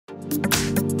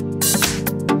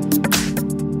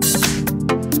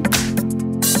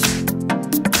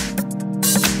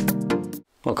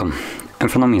Welcome. In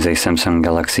front of me is a Samsung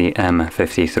Galaxy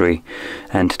M53,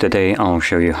 and today I'll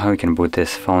show you how you can boot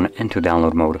this phone into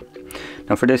download mode.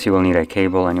 Now for this you will need a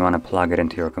cable and you want to plug it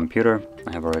into your computer.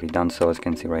 I have already done so, as you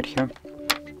can see right here.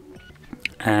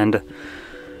 And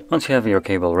once you have your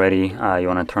cable ready, you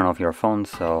want to turn off your phone,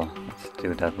 so let's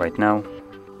do that right now.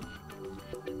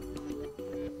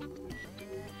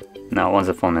 Now once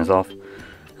the phone is off,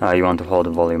 you want to hold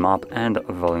the volume up and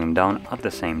volume down at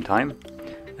the same time.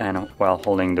 And while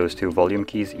holding those two volume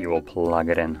keys, you will plug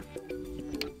it in.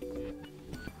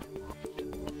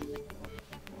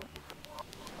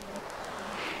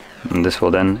 And this will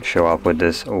then show up with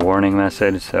this warning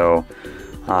message, so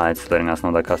it's letting us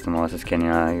know that customer OS can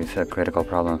use a critical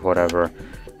problem, whatever.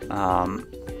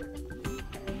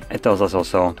 It tells us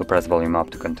also to press volume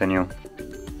up to continue.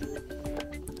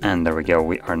 And there we go,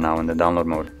 we are now in the download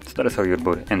mode. So that is how you'd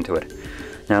boot into it.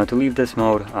 Now to leave this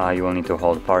mode, you will need to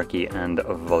hold power key and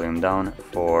volume down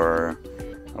for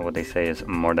what they say is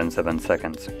more than 7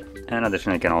 seconds. And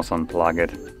additionally you can also unplug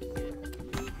it.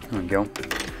 There we go.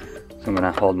 So I'm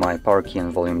gonna hold my power key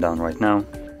and volume down right now.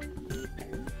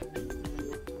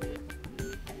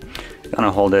 I'm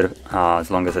gonna hold it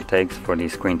as long as it takes for the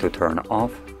screen to turn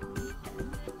off.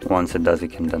 Once it does, you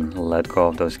can then let go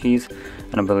of those keys,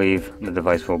 and I believe the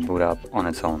device will boot up on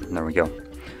its own. There we go.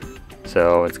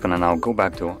 So it's gonna now go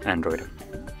back to Android.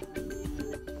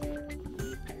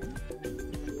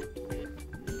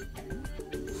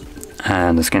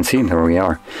 And as you can see, there we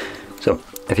are. So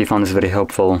if you found this video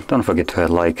helpful, don't forget to hit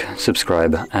like,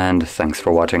 subscribe, and thanks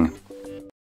for watching.